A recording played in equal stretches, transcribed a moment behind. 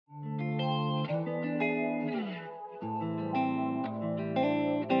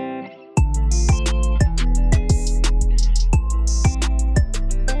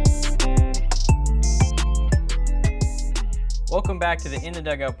back to the In the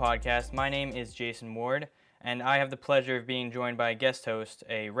Dugout podcast. My name is Jason Ward, and I have the pleasure of being joined by a guest host,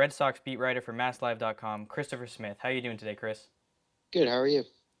 a Red Sox beat writer for MassLive.com, Christopher Smith. How are you doing today, Chris? Good, how are you?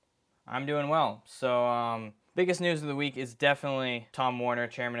 I'm doing well. So, biggest news of the week is definitely Tom Werner,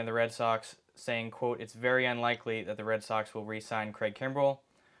 chairman of the Red Sox, saying, quote, "It's very unlikely that the Red Sox will re-sign Craig Kimbrel."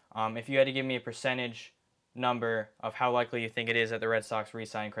 If you had to give me a percentage number of how likely you think it is that the Red Sox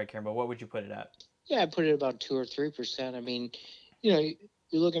re-sign Craig Kimbrel, what would you put it at? Yeah, I put it about 2 or 3%. I mean, you're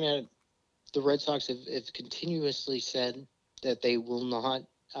looking at the Red Sox have continuously said that they will not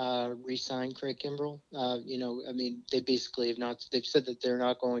re-sign Craig Kimbrel. They basically have not. They've said that they're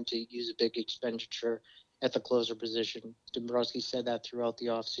not going to use a big expenditure at the closer position. Dombrowski said that throughout the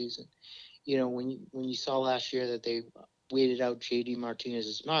offseason. When you saw last year that they waited out JD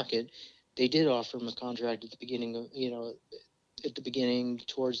Martinez's market, they did offer him a contract at the beginning of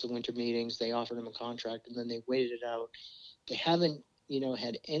towards the winter meetings. They offered him a contract and then they waited it out. They haven't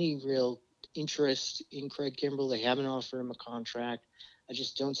had any real interest in Craig Kimbrel. They haven't offered him a contract. I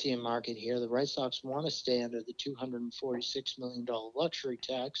just don't see a market here. The Red Sox want to stay under the $246 million luxury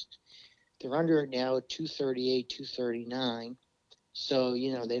tax. They're under it now at 238, 239. So,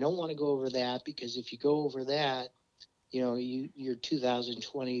 they don't want to go over that, because if you go over that, your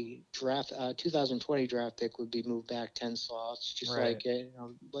 2020 draft pick would be moved back 10 slots, just Right. like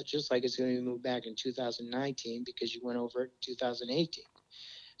it's going to be moved back in 2019 because you went over it in 2018.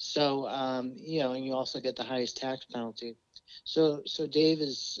 So, and you also get the highest tax penalty. So Dave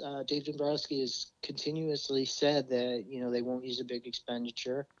Dombrowski has continuously said that, they won't use a big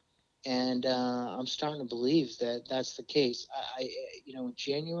expenditure. And I'm starting to believe that that's the case. In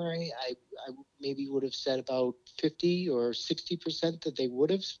January, I maybe would have said about 50 or 60% that they would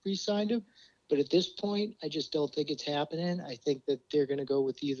have re-signed him. But at this point, I just don't think it's happening. I think that they're going to go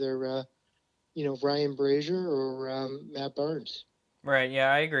with either, Ryan Brazier or Matt Barnes. Right,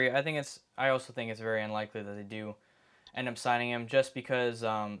 yeah, I agree. I also think it's very unlikely that they do end up signing him, just because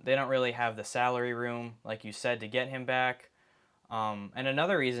they don't really have the salary room, like you said, to get him back. And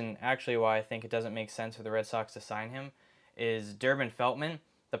another reason, actually, why I think it doesn't make sense for the Red Sox to sign him is Durbin Feltman,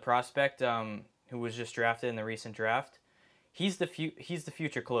 the prospect who was just drafted in the recent draft. He's the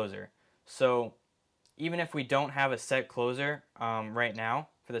future closer. So even if we don't have a set closer right now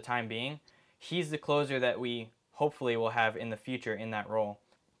for the time being, he's the closer that we hopefully will have in the future in that role.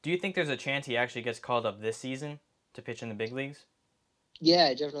 Do you think there's a chance he actually gets called up this season to pitch in the big leagues? Yeah,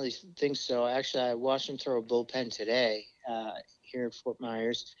 I definitely think so. Actually, I watched him throw a bullpen today here in Fort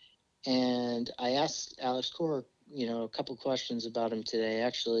Myers, and I asked Alex Cora, a couple questions about him today.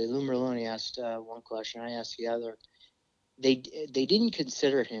 Actually, Lou Merloni asked one question, I asked the other. They didn't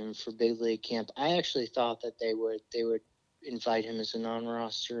consider him for big league camp. I actually thought that they would invite him as a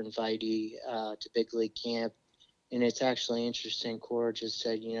non-roster invitee to big league camp. And it's actually interesting. Cora just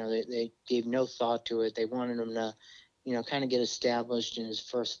said, they gave no thought to it. They wanted him to, kind of get established in his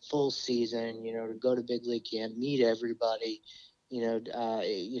first full season, to go to big league camp, meet everybody,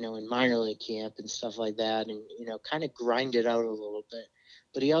 in minor league camp and stuff like that, and, kind of grind it out a little bit.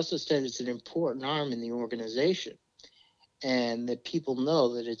 But he also said it's an important arm in the organization, and that people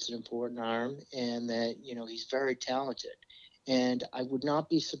know that it's an important arm, and that, he's very talented. And I would not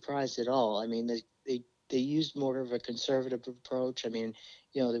be surprised at all. I mean, they used more of a conservative approach. I mean,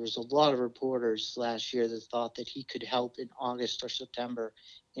 there was a lot of reporters last year that thought that he could help in August or September,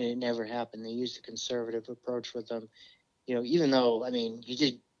 and it never happened. They used a conservative approach with him, even though, I mean, he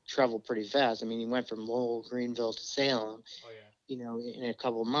did travel pretty fast. I mean, he went from Lowell, Greenville to Salem, Oh, yeah. in a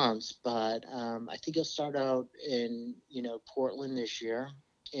couple of months. But I think he'll start out in, Portland this year,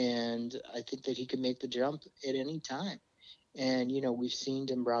 and I think that he can make the jump at any time. And, we've seen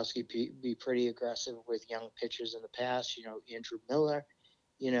Dombrowski be pretty aggressive with young pitchers in the past, Andrew Miller,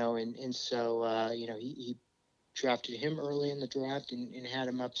 and so, he drafted him early in the draft, and had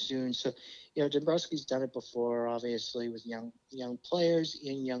him up soon. So, Dombrowski's done it before, obviously, with young players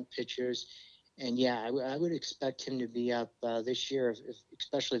and young pitchers. And yeah, I would expect him to be up this year,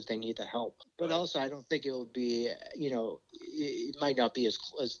 especially if they need the help. But also, I don't think it will be, it might not be as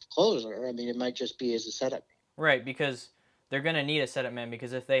closer. I mean, it might just be as a setup. Right, because they're going to need a setup man,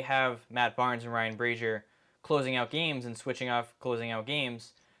 because if they have Matt Barnes and Ryan Brazier closing out games and switching off closing out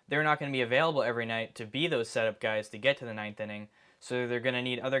games, they're not going to be available every night to be those setup guys to get to the ninth inning. So they're going to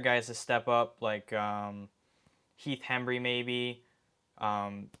need other guys to step up, like Heath Hembry maybe,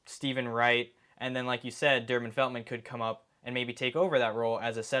 Stephen Wright, and then like you said, Durbin Feltman could come up and maybe take over that role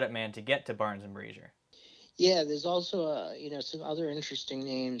as a setup man to get to Barnes and Brazier. Yeah, there's also some other interesting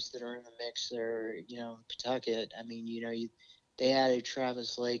names that are in the mix there. Pawtucket. I mean, they added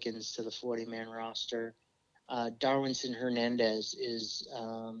Travis Lakins to the 40-man roster. Darwinson Hernandez is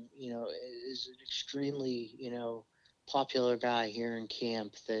an extremely, popular guy here in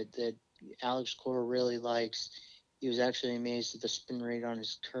camp that Alex Cora really likes. He was actually amazed at the spin rate on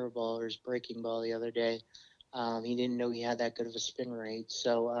his curveball or his breaking ball the other day. He didn't know he had that good of a spin rate.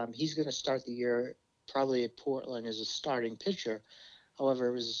 So he's going to start the year probably at Portland as a starting pitcher. However,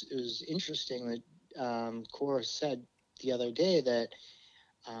 it was interesting that Cora said the other day that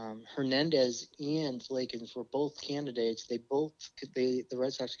Hernandez and Lakins were both candidates. The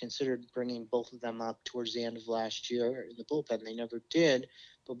Red Sox considered bringing both of them up towards the end of last year in the bullpen. They never did,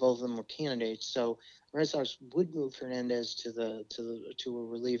 but both of them were candidates. So the Red Sox would move Hernandez to a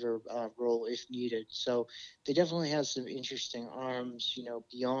reliever role if needed. So they definitely have some interesting arms,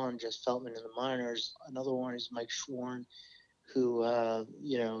 beyond just Feltman in the minors. Another one is Mike Schwarn, who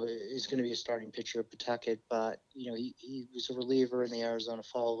is going to be a starting pitcher at Pawtucket, but he was a reliever in the Arizona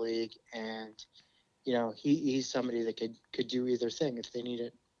Fall League, and he's somebody that could do either thing if they need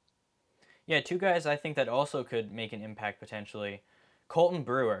it. Yeah, two guys I think that also could make an impact potentially. Colton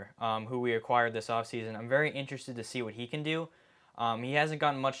Brewer, who we acquired this offseason. I'm very interested to see what he can do. He hasn't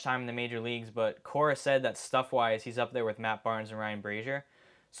gotten much time in the major leagues, but Cora said that stuff-wise, he's up there with Matt Barnes and Ryan Brazier.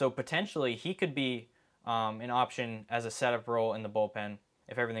 So potentially, he could be an option as a setup role in the bullpen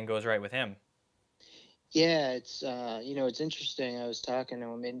if everything goes right with him. Yeah, it's interesting. I was talking to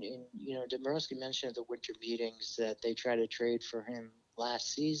him, and Dombrowski mentioned at the winter meetings that they tried to trade for him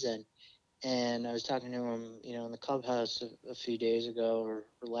last season. And I was talking to him, in the clubhouse a few days ago or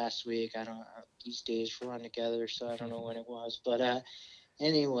last week. I don't know. These days run together, so I don't know when it was. But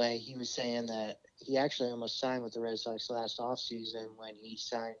anyway, he was saying that he actually almost signed with the Red Sox last offseason when he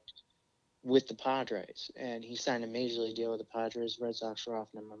signed with the Padres. And he signed a major league deal with the Padres. Red Sox were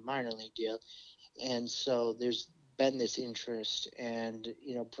offering him a minor league deal. And so there's been this interest. And,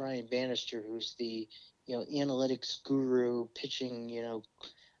 Brian Bannister, who's the, analytics guru, pitching,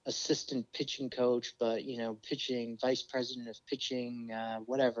 assistant pitching coach, but pitching vice president of pitching,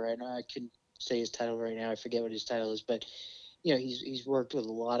 whatever. I know I can say his title right now. I forget what his title is, but he's worked with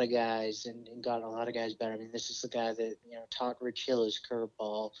a lot of guys and gotten a lot of guys better. I mean, this is the guy that taught Rich Hill his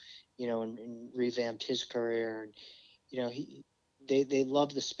curveball, and revamped his career. And they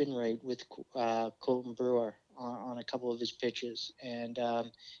love the spin rate with Colton Brewer on a couple of his pitches, and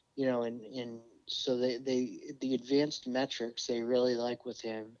and so the advanced metrics they really like with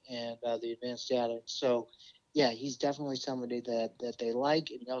him, and the advanced data. So yeah, he's definitely somebody that they like,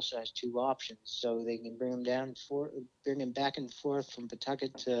 and he also has two options, so they can bring him back and forth from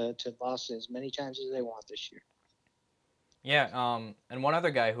Pawtucket to Boston as many times as they want this year. Yeah, and one other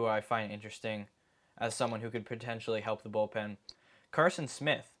guy who I find interesting as someone who could potentially help the bullpen, Carson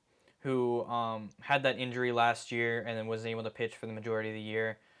Smith, who had that injury last year and then wasn't able to pitch for the majority of the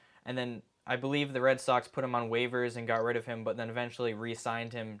year. And then I believe the Red Sox put him on waivers and got rid of him, but then eventually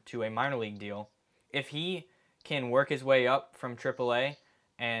re-signed him to a minor league deal. If he can work his way up from AAA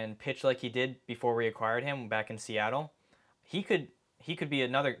and pitch like he did before we acquired him back in Seattle, he could he could be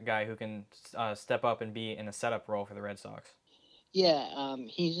another guy who can step up and be in a setup role for the Red Sox. Yeah,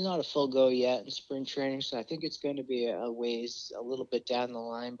 he's not a full go yet in spring training, so I think it's going to be a ways a little bit down the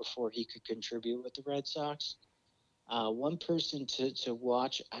line before he could contribute with the Red Sox. One person to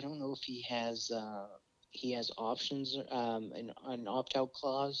watch. I don't know if he has options, an opt out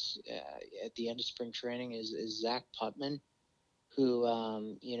clause at the end of spring training. Is Zach Putman, who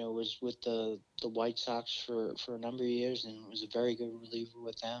was with the White Sox for a number of years and was a very good reliever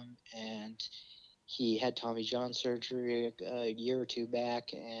with them. And he had Tommy John surgery a year or two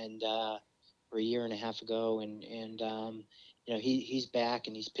back, and or a year and a half ago, and he's back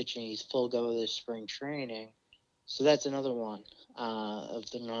and he's pitching. He's full go this spring training. So that's another one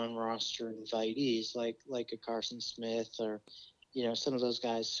of the non-roster invitees, like a Carson Smith or some of those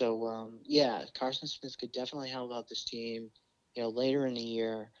guys. So yeah, Carson Smith could definitely help out this team. Later in the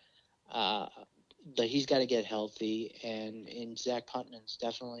year, uh, but he's got to get healthy, and Zach Putman's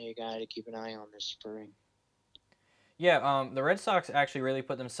definitely a guy to keep an eye on this spring. Yeah, the Red Sox actually really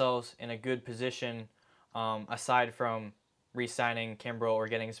put themselves in a good position, aside from re-signing Kimbrel or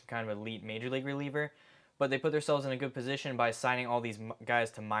getting some kind of elite major league reliever. But they put themselves in a good position by signing all these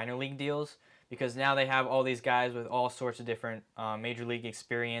guys to minor league deals because now they have all these guys with all sorts of different major league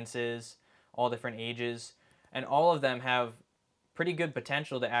experiences, all different ages, and all of them have pretty good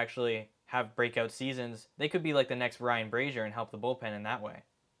potential to actually have breakout seasons. They could be like the next Ryan Brazier and help the bullpen in that way.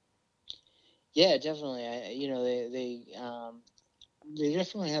 Yeah, definitely. They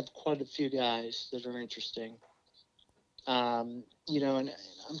definitely have quite a few guys that are interesting. And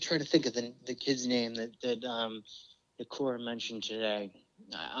I'm trying to think of the kid's name that Cora mentioned today.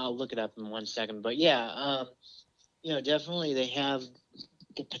 I'll look it up in 1 second. But yeah, definitely they have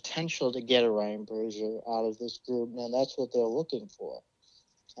the potential to get a Ryan Brazier out of this group. Now that's what they're looking for.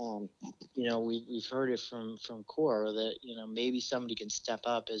 Um, we've heard it from Core that maybe somebody can step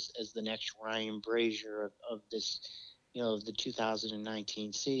up as the next Ryan Brazier of this, of the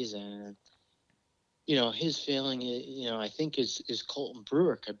 2019 season. And, his feeling, I think is Colton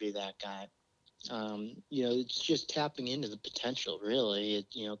Brewer could be that guy. It's just tapping into the potential, really.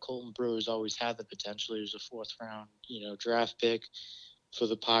 Colton Brewer's always had the potential. He was a fourth round, draft pick for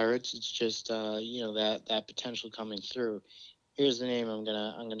the Pirates. It's just, that potential coming through. Here's the name I'm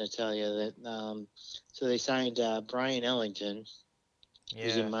gonna tell you that. So they signed Brian Ellington,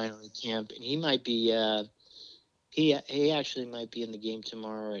 who's in Yeah. minor league camp, and he might be. He actually might be in the game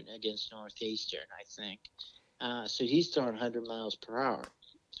tomorrow against Northeastern, I think. So he's throwing 100 miles per hour,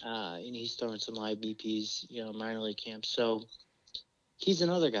 and he's throwing some high BPs, minor league camp. So he's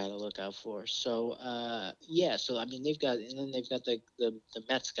another guy to look out for. So yeah, so I mean they've got the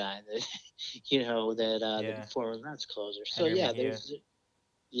Mets guy that the Yeah. former Mets closer. So Henry yeah,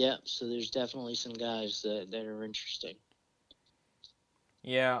 Mejia. so there's definitely some guys that are interesting.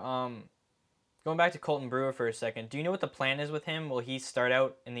 Yeah. Going back to Colton Brewer for a second, do you know what the plan is with him? Will he start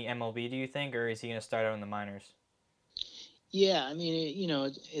out in the MLB, do you think, or is he going to start out in the minors? Yeah, I mean,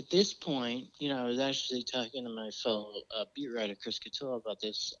 at this point, I was actually talking to my fellow beat writer Chris Cotillo about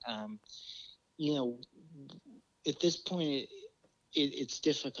this. You know, at this point, it's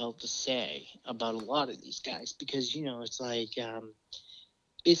difficult to say about a lot of these guys because it's like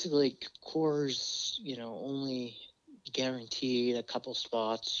basically Core's only guaranteed a couple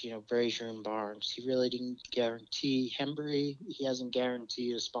spots. Brazier and Barnes. He really didn't guarantee Hembry. He hasn't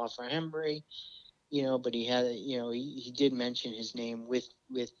guaranteed a spot for Hembry. But he had, he did mention his name with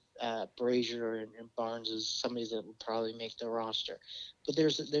Brazier and Barnes as somebody that would probably make the roster. But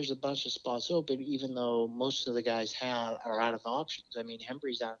there's a bunch of spots open, even though most of the guys are out of options. I mean,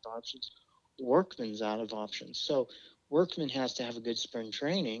 Hembry's out of options, Workman's out of options. So Workman has to have a good spring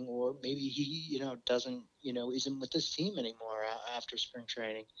training, or maybe he, doesn't, isn't with this team anymore after spring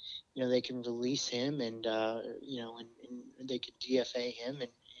training. They can release him and they can DFA him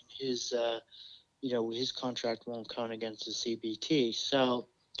and his his contract won't count against the CBT. So,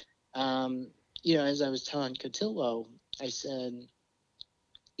 um, as I was telling Cotillo, I said,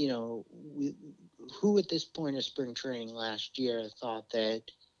 you know, we, who at this point of spring training last year thought that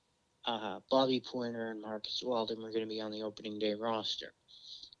Bobby Pointer and Marcus Walden were going to be on the opening day roster?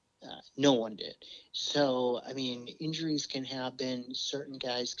 No one did. So, I mean, injuries can happen. Certain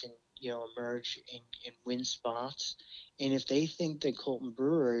guys can, emerge and win spots. And if they think that Colton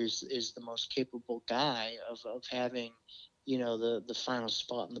Brewer is the most capable guy of having, the final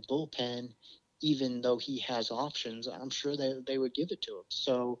spot in the bullpen, even though he has options, I'm sure they would give it to him.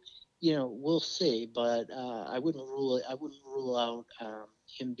 So, we'll see. But I wouldn't rule out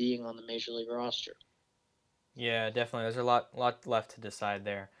him being on the major league roster. Yeah, definitely. There's a lot left to decide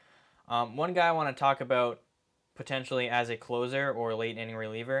there. One guy I want to talk about potentially as a closer or late inning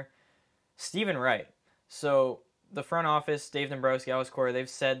reliever, Stephen Wright. So the front office, Dave Dombrowski, Alex Cora, they've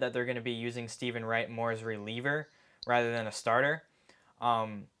said that they're going to be using Stephen Wright more as a reliever rather than a starter.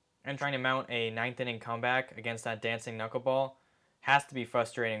 And trying to mount a ninth inning comeback against that dancing knuckleball has to be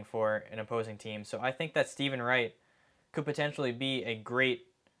frustrating for an opposing team. So I think that Stephen Wright could potentially be a great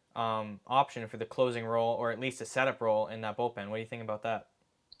option for the closing role or at least a setup role in that bullpen. What do you think about that?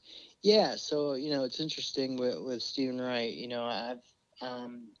 Yeah, so it's interesting with Stephen Wright. I've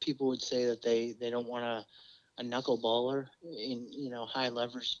people would say that they don't want a knuckleballer in high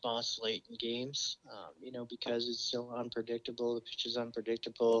leverage spots late in games. Because it's so unpredictable. The pitch is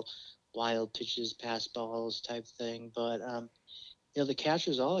unpredictable, wild pitches, pass balls type thing. But all the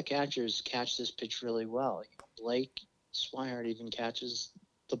catchers catch this pitch really well. Blake Swihart even catches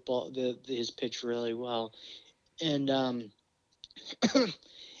his pitch really well, and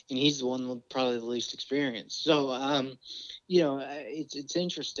and he's the one with probably the least experience. So, it's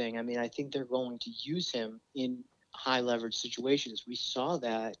interesting. I mean, I think they're going to use him in high leverage situations. We saw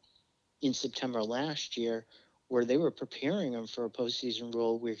that in September last year, where they were preparing him for a postseason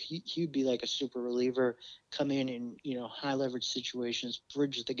role, where he'd be like a super reliever, come in high leverage situations,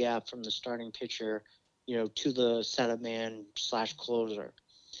 bridge the gap from the starting pitcher, to the setup man / closer.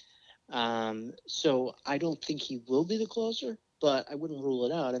 So I don't think he will be the closer, but I wouldn't rule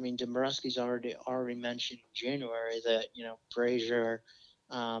it out. I mean, Dombrowski's already mentioned in January that Brazier,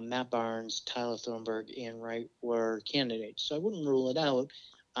 Matt Barnes, Tyler Thornburg, and Wright were candidates. So I wouldn't rule it out.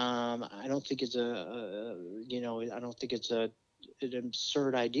 I don't think it's I don't think it's an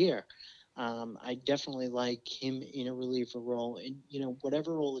absurd idea. I definitely like him in a reliever role, and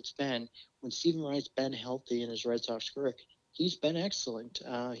whatever role it's been. When Stephen Wright's been healthy in his Red Sox career, he's been excellent.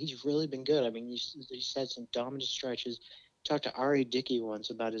 He's really been good. I mean, he's had some dominant stretches. Talked to Ari Dickey once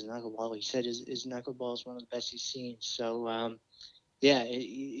about his knuckleball. He said his knuckleball is one of the best he's seen. So yeah,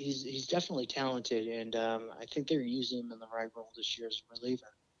 he's definitely talented, and I think they're using him in the right role this year as a reliever.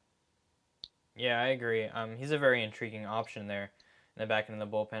 Yeah, I agree. He's a very intriguing option there in the back end of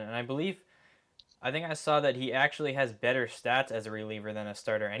the bullpen, and I think I saw that he actually has better stats as a reliever than a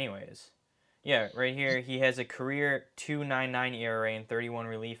starter, anyways. Yeah, right here he has a career 2.99 ERA in 31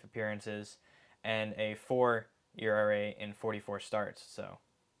 relief appearances, and a 4 ERA in 44 starts. So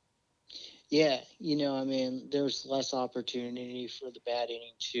Yeah, I mean, there's less opportunity for the bad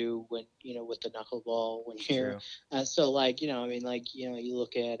inning too when with the knuckleball when it's you're true. so like I mean like you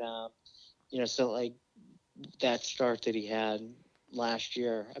look at so like that start that he had last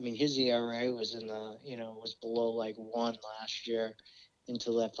year. I mean, his ERA was in the was below like 1 last year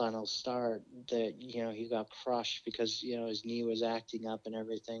until that final start that he got crushed because his knee was acting up and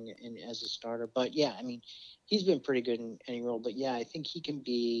everything and as a starter. But yeah, I mean, he's been pretty good in any role. But yeah, I think he can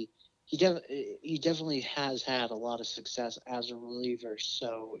be. He definitely has had a lot of success as a reliever,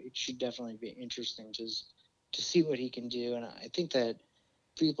 so it should definitely be interesting to see what he can do. And I think that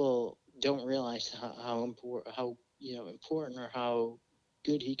people don't realize how important important or how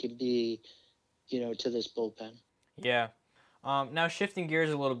good he can be to this bullpen. Yeah. Now shifting gears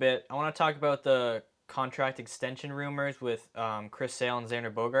a little bit, I want to talk about the contract extension rumors with Chris Sale and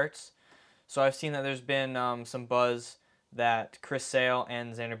Xander Bogaerts. So I've seen that there's been some buzz that Chris Sale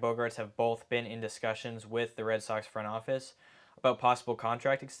and Xander Bogaerts have both been in discussions with the Red Sox front office about possible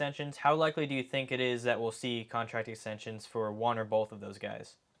contract extensions. How likely do you think it is that we'll see contract extensions for one or both of those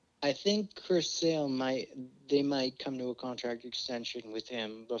guys? I think Chris Sale might come to a contract extension with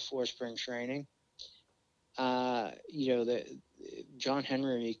him before spring training. The John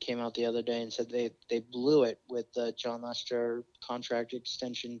Henry came out the other day and said they blew it with the John Lester contract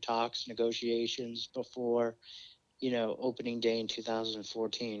extension talks negotiations before opening day in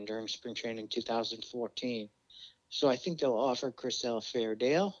 2014 during spring training 2014. So I think they'll offer Chris Sale a fair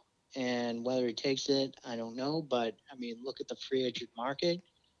deal, and whether he takes it, I don't know. But I mean, look at the free agent market.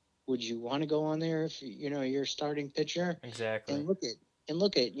 Would you want to go on there if you're a starting pitcher? Exactly. And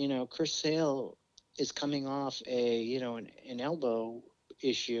look at Chris Sale is coming off a an elbow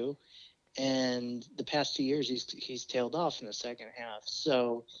issue, and the past 2 years he's tailed off in the second half.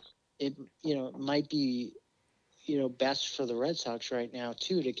 So it might be best for the Red Sox right now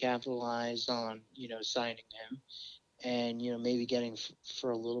too to capitalize on signing him and maybe getting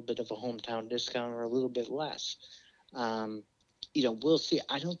for a little bit of a hometown discount or a little bit less. Um, we'll see.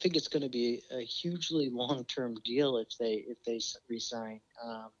 I don't think it's going to be a hugely long term deal if they resign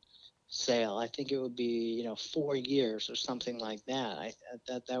Sale. I think it would be 4 years or something like that.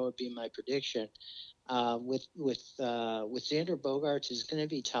 That would be my prediction. With Xander Bogaerts, it's going to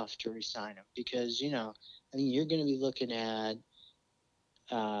be tough to resign him because I mean you're going to be looking at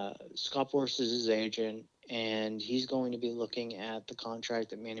Scott Boras is his agent, and he's going to be looking at the contract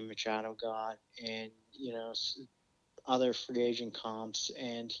that Manny Machado got, and other free agent comps,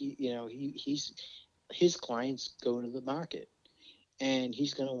 and he's his clients go to the market, and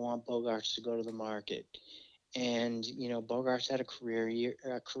he's going to want Bogarts to go to the market, and Bogarts had a career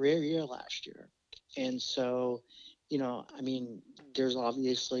year last year, and so I mean, there's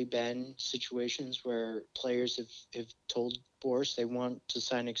obviously been situations where players have told Boras they want to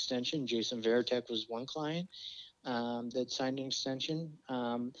sign an extension. Jason Varitek was one client that signed an extension,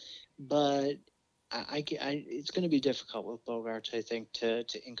 but it's going to be difficult with Bogarts, I think, to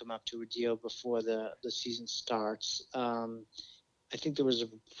ink him up to a deal before the season starts. I think there was a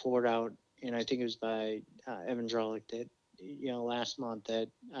report out, and I think it was by Evan Drollick that last month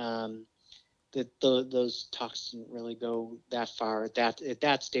that those talks didn't really go that far at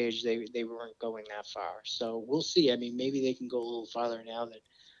that stage. They weren't going that far. So we'll see. I mean, maybe they can go a little farther now that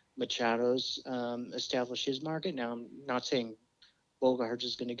Machado's established his market. Now, I'm not saying Bogarts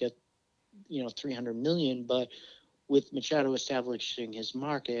is going to get 300 million, but with Machado establishing his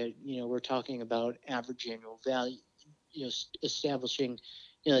market, we're talking about average annual value, establishing,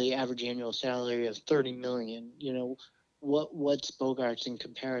 the average annual salary of 30 million. What's Bogarts in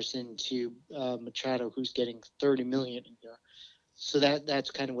comparison to Machado, who's getting 30 million a year? So that's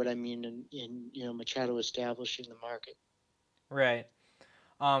kind of what I mean in Machado establishing the market. Right.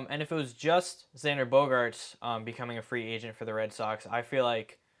 And if it was just Xander Bogaerts becoming a free agent for the Red Sox, I feel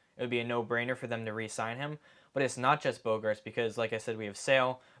like it would be a no-brainer for them to re-sign him. But it's not just Bogaerts because, like I said, we have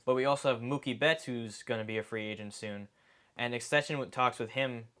Sale, but we also have Mookie Betts, who's going to be a free agent soon. and extension with talks with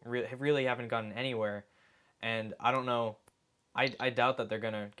him really haven't gotten anywhere. And I don't know. I doubt that they're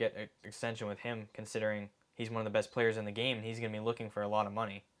gonna get an extension with him, considering he's one of the best players in the game, and he's gonna be looking for a lot of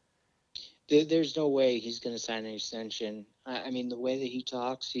money. There's no way he's going to sign an extension. I mean, the way that he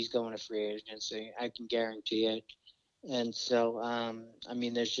talks, he's going to free agency. I can guarantee it. And so, I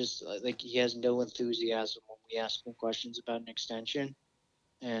mean, there's just like he has no enthusiasm when we ask him questions about an extension.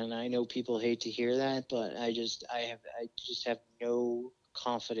 And I know people hate to hear that, but I just have no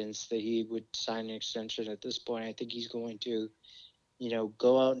confidence that he would sign an extension at this point. I think he's going to,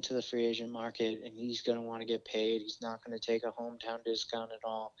 go out into the free agent market and he's going to want to get paid. He's not going to take a hometown discount at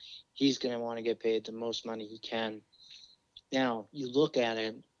all. He's going to want to get paid the most money he can. Now, you look at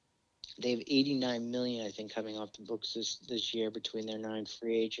it, they have 89 million, I think, coming off the books this year between their nine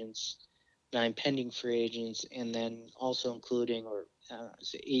pending free agents, and then also including, or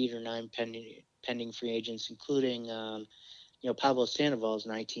 8 or 9 pending free agents, including Pablo Sandoval's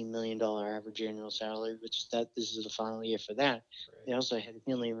 $19 million average annual salary, which this is the final year for that. Right. They also had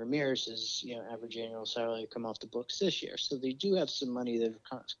Hanley Ramirez's average annual salary come off the books this year, so they do have some money that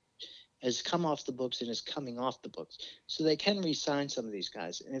has come off the books and is coming off the books, so they can re-sign some of these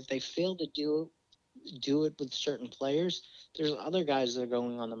guys. And if they fail to do it with certain players, there's other guys that are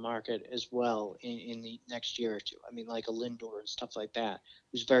going on the market as well in the next year or two. I mean, like a Lindor and stuff like that,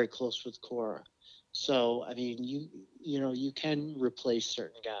 who's very close with Cora. So, I mean, you can replace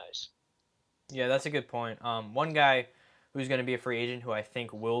certain guys. Yeah, that's a good point. One guy who's going to be a free agent who I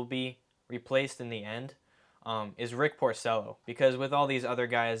think will be replaced in the end is Rick Porcello. Because with all these other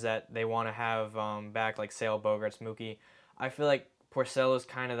guys that they want to have back, like Sale, Bogaerts, Mookie, I feel like Porcello is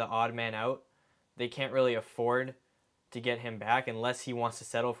kind of the odd man out. They can't really afford to get him back unless he wants to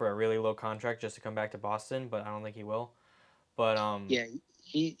settle for a really low contract just to come back to Boston, but I don't think he will. But yeah,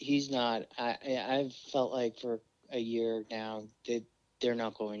 he's not. I've felt like for a year now that they're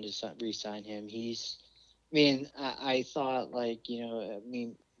not going to re-sign him. I thought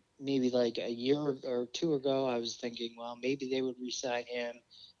maybe like a year or two ago, I was thinking, well, maybe they would re-sign him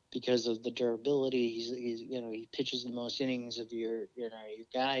because of the durability. He pitches the most innings of your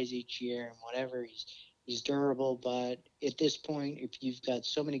guys each year and whatever. He's durable, but at this point, if you've got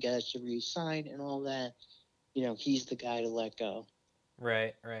so many guys to re-sign and all that, he's the guy to let go.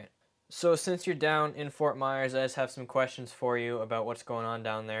 Right. So since you're down in Fort Myers, I just have some questions for you about what's going on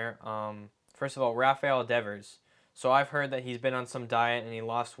down there. First of all, Rafael Devers. So I've heard that he's been on some diet and he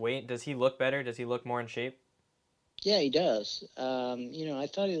lost weight. Does he look better? Does he look more in shape? Yeah, he does. I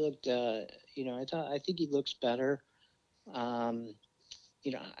thought he looked. I think he looks better.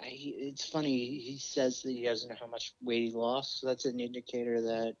 It's funny. He says that he doesn't know how much weight he lost, so that's an indicator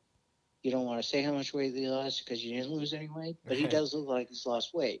that you don't want to say how much weight he lost because you didn't lose any weight. But he does look like he's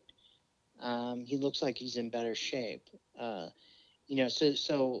lost weight. He looks like he's in better shape. I would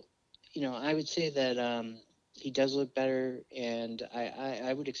say that he does look better, and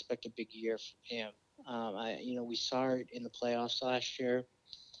I would expect a big year from him. We saw it in the playoffs last year.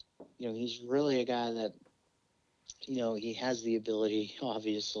 He's really a guy that, he has the ability,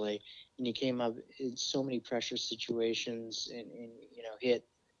 obviously, and he came up in so many pressure situations and hit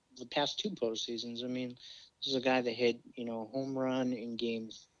the past 2 postseasons. I mean, this is a guy that hit, a home run in Game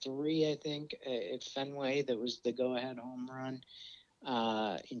 3, I think, at Fenway. That was the go-ahead home run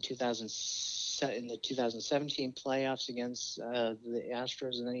in the 2017 playoffs against the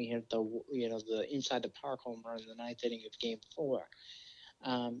Astros, and then he hit the inside the park home run in the 9th inning of Game 4.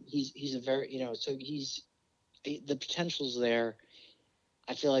 He's a very so the potential's there.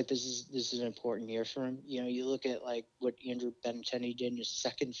 I feel like this is an important year for him. You look at like what Andrew Benintendi did in his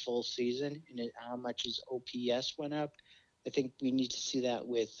second full season and how much his OPS went up. I think we need to see that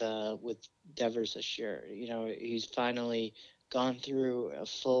with Devers this year. He's finally gone through a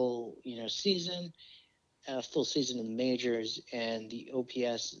full season, a full season in the majors, and the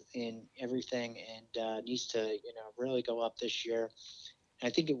OPS in everything, and needs to really go up this year. I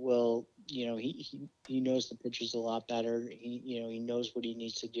think it will. He knows the pitchers a lot better. He knows what he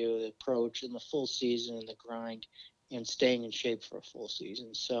needs to do, the approach and the full season and the grind and staying in shape for a full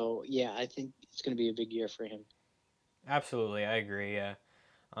season. So, yeah, I think it's going to be a big year for him. Absolutely, I agree, yeah.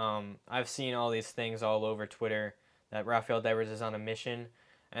 I've seen all these things all over Twitter that Rafael Devers is on a mission,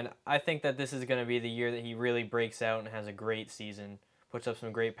 and I think that this is going to be the year that he really breaks out and has a great season, puts up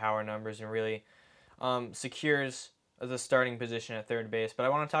some great power numbers, and really secures the starting position at third base. But I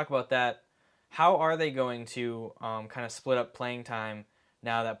want to talk about that. How are they going to kind of split up playing time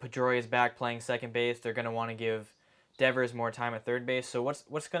now that Pedroia is back playing second base? They're going to want to give Devers more time at third base. So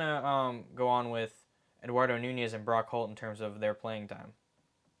what's going to go on with Eduardo Nunez and Brock Holt in terms of their playing time?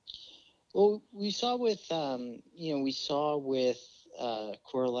 Well, we saw with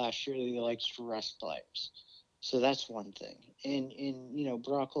Core last year that he likes to rest players, so that's one thing. And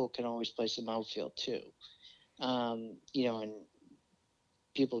Brock Holt can always play some outfield too. And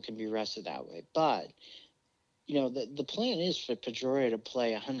people can be rested that way. But the plan is for Pedroia to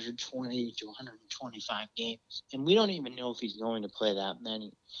play 120 to 125 games, and we don't even know if he's going to play that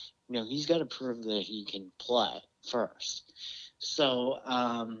many. He's got to prove that he can play first. So,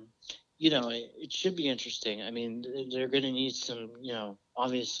 it should be interesting. I mean, they're going to need some,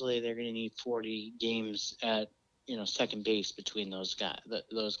 obviously they're going to need 40 games at, second base between those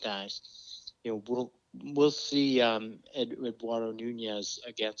guys. We'll see Eduardo Nunez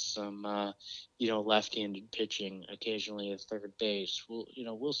against some, left-handed pitching occasionally at third base.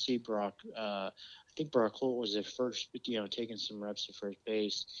 We'll see Brock. I think Brock Holt was at first, taking some reps at first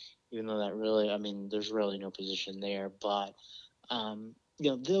base, even though I mean, there's really no position there. But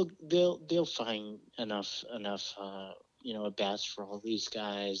they'll find enough at bats for all these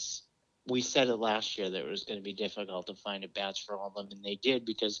guys. We said it last year that it was going to be difficult to find at bats for all of them, and they did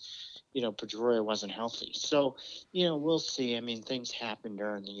because Pedroia wasn't healthy. So we'll see. I mean, things happen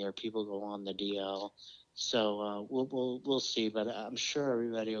during the year. People go on the DL. So we'll see, but I'm sure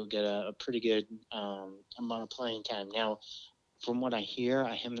everybody will get a pretty good amount of playing time. Now, from what I hear,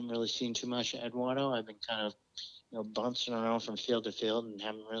 I haven't really seen too much of Eduardo. I've been kind of bouncing around from field to field and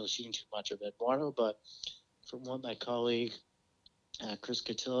haven't really seen too much of Eduardo. But from what my colleague Chris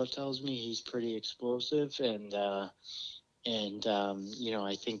Cotillo tells me, he's pretty explosive, and I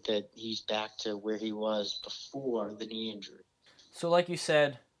think that he's back to where he was before the knee injury. So, like you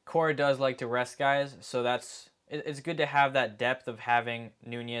said, Cora does like to rest guys, so it's good to have that depth of having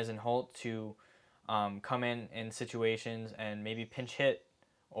Nunez and Holt to come in situations and maybe pinch hit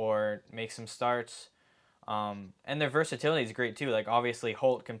or make some starts. And their versatility is great too. Like obviously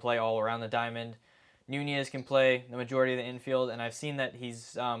Holt can play all around the diamond. Nunez can play the majority of the infield, and I've seen that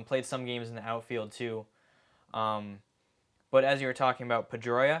he's played some games in the outfield too. Um, but as you were talking about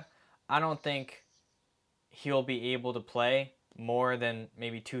Pedroia, I don't think he'll be able to play more than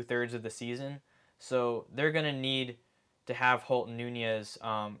maybe 2/3 of the season. So they're gonna need to have Holt and Nunez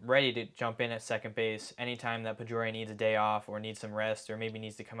ready to jump in at second base anytime that Pedroia needs a day off or needs some rest or maybe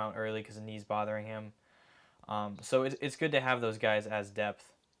needs to come out early because the knee's bothering him. So it's good to have those guys as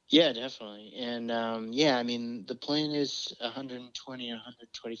depth. Yeah, definitely. And I mean, the plan is 120 and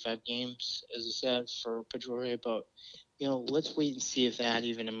 125 games, as I said, for Pedroia. But let's wait and see if that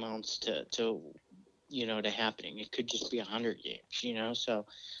even amounts to happening. It could just be 100 games. So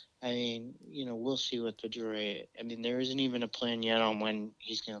I mean, we'll see with Pedroia. I mean, there isn't even a plan yet on when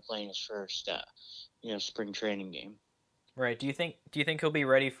he's going to play in his first, spring training game. Right. Do you think he'll be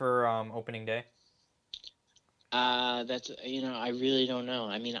ready for opening day? That's I really don't know.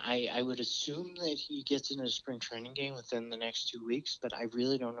 I mean, I would assume that he gets into a spring training game within the next 2 weeks, but I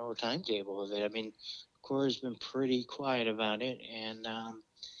really don't know a timetable of it. I mean, Cora's been pretty quiet about it, and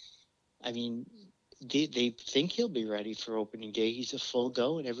I mean, they think he'll be ready for opening day. He's a full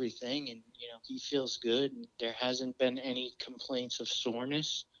go and everything, and he feels good. There hasn't been any complaints of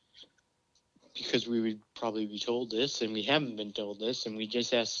soreness because we would probably be told this, and we haven't been told this, and we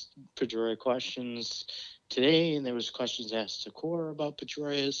just asked Pedroia questions today, and there was questions asked to Core about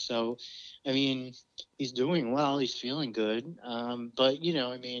Pedroia. So, I mean, he's doing well, he's feeling good, but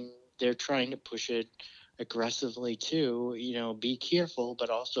I mean, they're trying to push it aggressively too. Be careful, but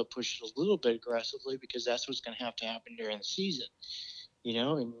also push it a little bit aggressively because that's what's going to have to happen during the season.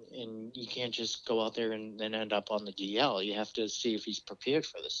 And you can't just go out there and then end up on the DL. You have to see if he's prepared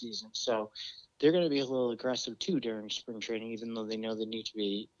for the season. So they're going to be a little aggressive too during spring training, even though they know they need to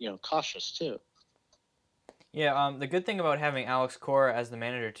be, cautious too. Yeah. The good thing about having Alex Cora as the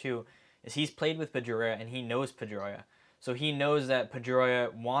manager too is he's played with Pedroia and he knows Pedroia, so he knows that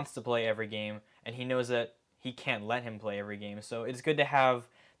Pedroia wants to play every game, and he knows that he can't let him play every game. So it's good to have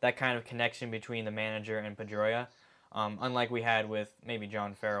that kind of connection between the manager and Pedroia, unlike we had with maybe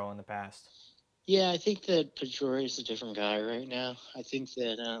John Farrell in the past. Yeah, I think that Pedroia is a different guy right now. I think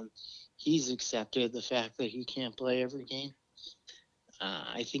that he's accepted the fact that he can't play every game.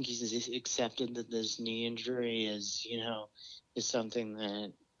 I think he's accepted that this knee injury is something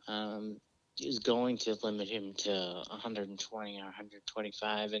that is going to limit him to 120 or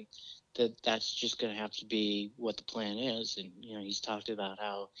 125, and that's just going to have to be what the plan is. And he's talked about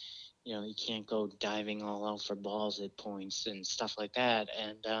how he can't go diving all out for balls at points and stuff like that.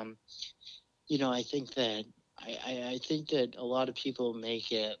 And I think that I think that a lot of people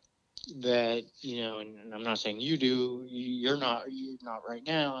make it that and I'm not saying you do. You're not right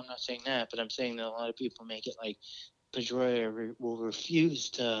now. I'm not saying that, but I'm saying that a lot of people make it like Pedroia will refuse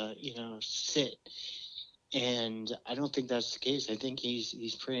to, sit. And I don't think that's the case. I think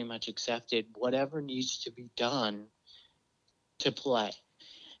he's pretty much accepted whatever needs to be done to play.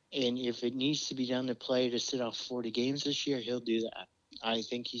 And if it needs to be done to play to sit off 40 games this year, he'll do that. I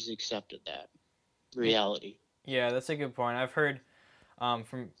think he's accepted that reality. Yeah, that's a good point. I've heard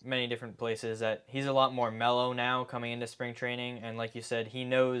from many different places that he's a lot more mellow now coming into spring training, and like you said, he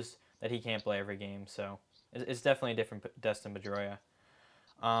knows that he can't play every game, so it's definitely a different Destin Pedroia.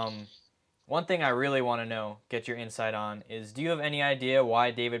 Um, One thing I really want to know, get your insight on, is do you have any idea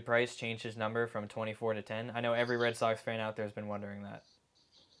why David Price changed his number from 24 to 10? I know every Red Sox fan out there has been wondering that.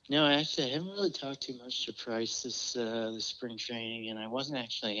 No, actually, I haven't really talked too much to Price this spring training, and I wasn't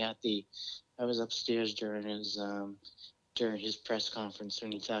actually at the. I was upstairs during his press conference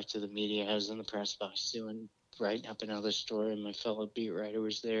when he talked to the media. I was in the press box writing up another story, and my fellow beat writer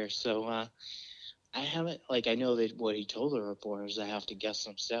was there. So I haven't I know that what he told the reporters. I have to guess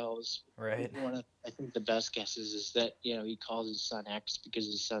themselves. Right. I think the best guesses is that he calls his son X because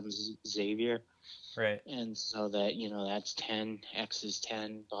his son's Xavier, Right. and so that that's 10. X is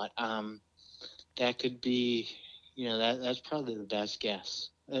 10, but that could be that's probably the best guess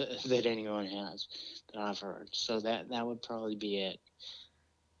that anyone has that I've heard. So that would probably be it.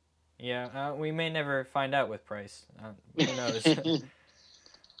 Yeah, we may never find out with Price. Who knows?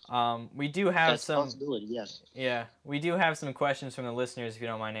 We do have That's a some. possibility, yes. Yeah, we do have some questions from the listeners. If you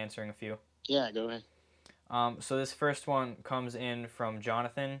don't mind answering a few. Yeah, go ahead. So this first one comes in from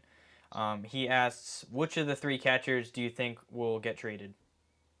Jonathan. He asks, which of the three catchers do you think will get traded?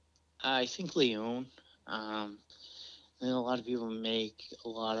 I think Leon. I know a lot of people make a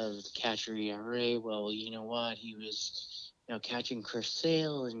lot of catcher ERA. Well, you know what? He was, catching Chris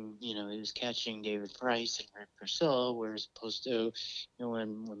Sale, and he was catching David Price and Rick Porcello, whereas opposed to,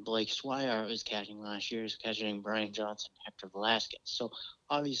 when Blake Swihart was catching last year, he was catching Brian Johnson, Hector Velasquez. So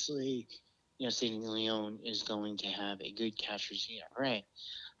obviously, Sandy Leon is going to have a good catcher's ERA.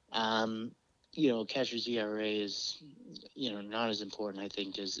 Catcher's ERA is, not as important, I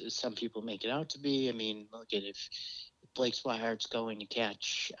think, as some people make it out to be. I mean, look at if Blake Swihart's going to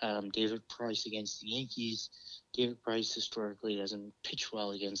catch David Price against the Yankees. David Price historically doesn't pitch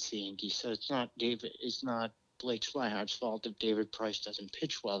well against the Yankees, so it's not Blake Swihart's fault if David Price doesn't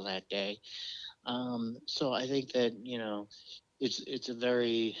pitch well that day. So I think that it's a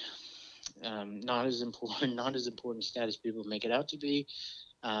very not as important stat as people make it out to be.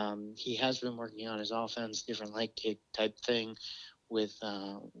 He has been working on his offense, different leg kick type thing with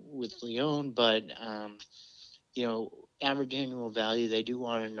Leon, but average annual value, they do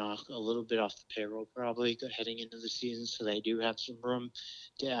want to knock a little bit off the payroll probably heading into the season, so they do have some room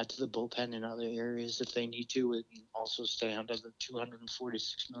to add to the bullpen in other areas if they need to, and also stay under the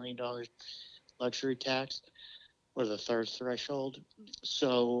 $246 million luxury tax or the third threshold.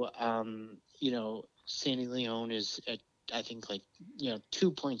 So, Sandy Leon is at, I think,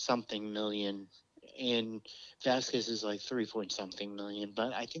 2 point something million, and Vasquez is like 3 point something million,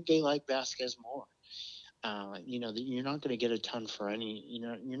 but I think they like Vasquez more. You're not going to get a ton for any,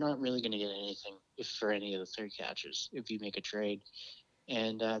 you're not really going to get anything for any of the three catchers if you make a trade.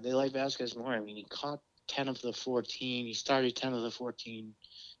 And they like Vasquez more. I mean, he caught 10 of the 14. He started 10 of the 14,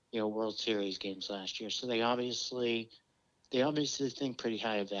 World Series games last year. So they obviously think pretty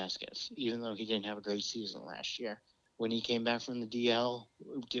high of Vasquez, even though he didn't have a great season last year. When he came back from the DL,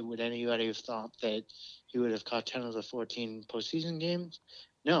 would anybody have thought that he would have caught 10 of the 14 postseason games?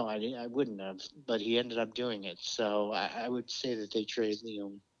 No, I wouldn't have, but he ended up doing it. So I would say that they traded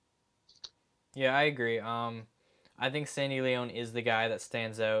Leon. Yeah, I agree. I think Sandy Leon is the guy that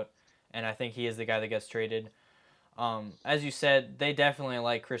stands out, and I think he is the guy that gets traded. As you said, they definitely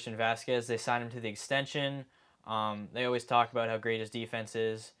like Christian Vasquez. They signed him to the extension. They always talk about how great his defense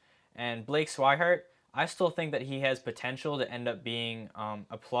is. And Blake Swihart, I still think that he has potential to end up being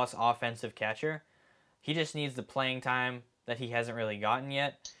a plus offensive catcher. He just needs the playing time that he hasn't really gotten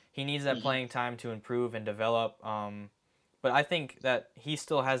yet. He needs that playing time to improve and develop. But I think that he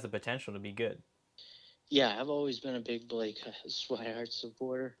still has the potential to be good. Yeah, I've always been a big Blake Swihart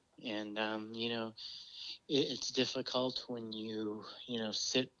supporter, and it's difficult when you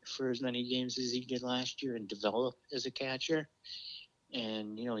sit for as many games as he did last year and develop as a catcher,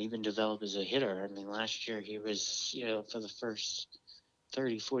 and even develop as a hitter. I mean, last year he was for the first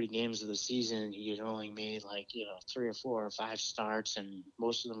 30, 40 games of the season, he had only made 3 or 4 or 5 starts, and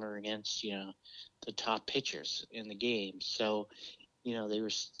most of them are against the top pitchers in the game. So they were,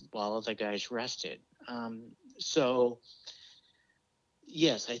 while other guys rested. So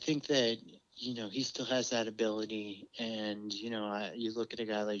yes, I think that he still has that ability. And, you look at a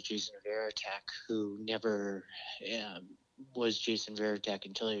guy like Jason Varitek, who never was Jason Varitek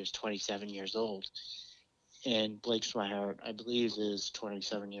until he was 27 years old. And Blake Swihart, I believe, is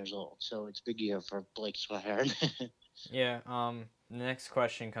 27 years old. So it's a big year for Blake Swihart. Yeah. The next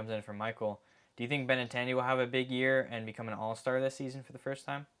question comes in from Michael. Do you think Benintendi will have a big year and become an all-star this season for the first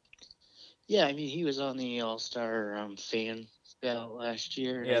time? Yeah, I mean, he was on the All-Star fan ballot last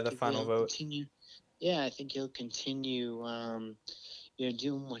year, and Yeah, I the think final he'll vote. continue. Yeah, I think he'll continue,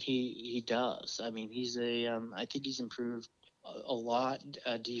 doing what he does. I mean, I think he's improved a lot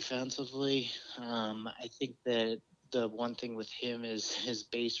defensively. I think that the one thing with him is his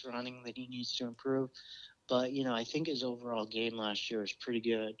base running that he needs to improve. But I think his overall game last year was pretty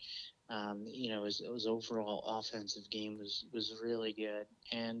good. His overall offensive game was really good.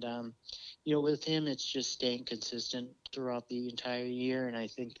 And with him, it's just staying consistent throughout the entire year. And I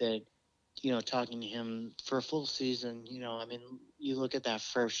think that talking to him for a full season, I mean, you look at that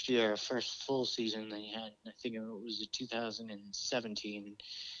first full season that he had. I think it was 2017.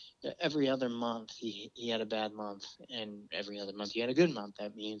 Every other month he had a bad month, and every other month he had a good month.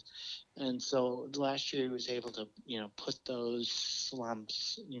 That means, and so last year he was able to put those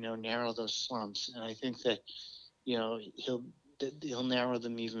slumps, narrow those slumps, and I think that he'll narrow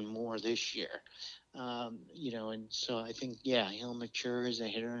them even more this year. And so I think he'll mature as a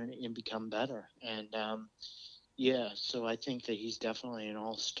hitter and become better. And so I think that he's definitely an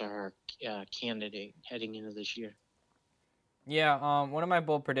all-star candidate heading into this year. Yeah, one of my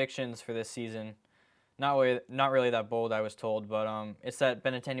bold predictions for this season, not really that bold, I was told, but it's that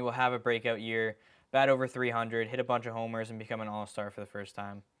Benintendi will have a breakout year, bat over 300, hit a bunch of homers, and become an all-star for the first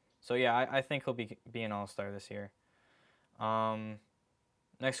time. So yeah, I think he'll be an all-star this year.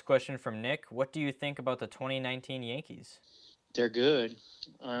 Next question from Nick. What do you think about the 2019 Yankees? They're good.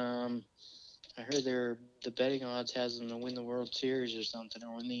 I heard the betting odds has them to win the World Series or something,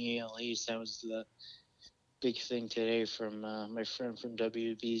 or win the AL East. That was the big thing today from my friend from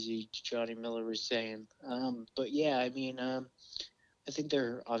WBZ, Johnny Miller, was saying. But yeah, I mean, I think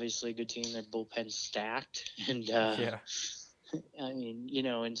they're obviously a good team. Their bullpen's stacked, and Yeah. I mean,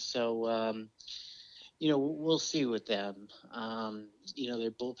 and so we'll see with them.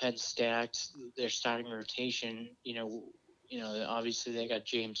 Their bullpen's stacked. Their starting rotation, obviously they got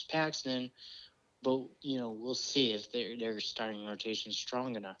James Paxton, but we'll see if their starting rotation is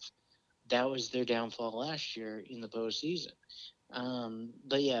strong enough. That was their downfall last year in the postseason.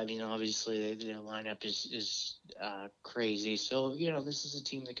 But yeah, I mean, obviously their lineup is crazy. So this is a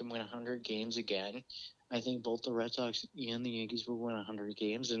team that can win 100 games again. I think both the Red Sox and the Yankees will win 100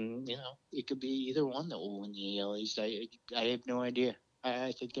 games, and it could be either one that will win the AL East. I have no idea.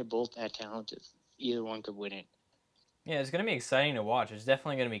 I think they're both that talented. Either one could win it. Yeah, it's going to be exciting to watch. It's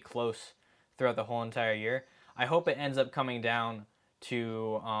definitely going to be close throughout the whole entire year. I hope it ends up coming down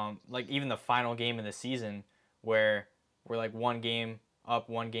to like even the final game of the season where we're like one game up,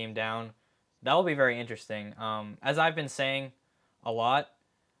 one game down. That will be very interesting. As I've been saying a lot,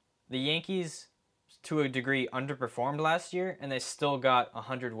 the Yankees, to a degree, underperformed last year, and they still got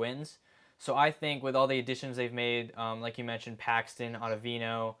 100 wins. So I think with all the additions they've made, like you mentioned, Paxton,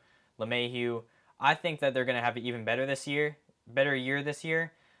 Ottavino, LeMahieu, I think that they're going to have it even better year this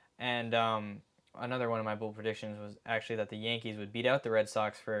year. And another one of my bold predictions was actually that the Yankees would beat out the Red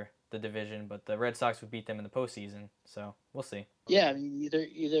Sox for the division, but the Red Sox would beat them in the postseason. So we'll see. Yeah, I mean,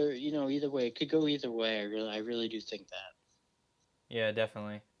 either way, it could go either way. I really do think that. Yeah,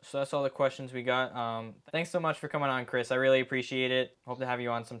 definitely. So that's all the questions we got. Thanks so much for coming on, Chris. I really appreciate it. Hope to have you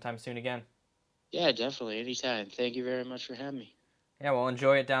on sometime soon again. Yeah, definitely. Anytime. Thank you very much for having me. Yeah, well,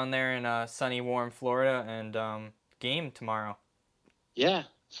 enjoy it down there in sunny, warm Florida, and game tomorrow. Yeah,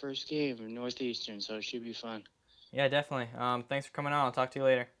 first game in Northeastern, so it should be fun. Yeah, definitely. Thanks for coming on. I'll talk to you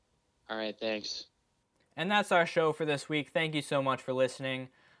later. All right, thanks. And that's our show for this week. Thank you so much for listening.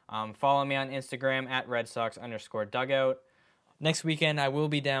 Follow me on Instagram at @RedSox_dugout. Next weekend, I will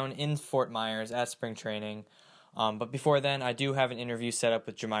be down in Fort Myers at spring training. But before then, I do have an interview set up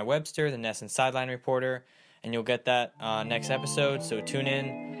with Jemai Webster, the NESN sideline reporter, and you'll get that next episode. So tune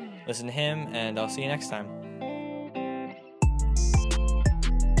in, listen to him, and I'll see you next time.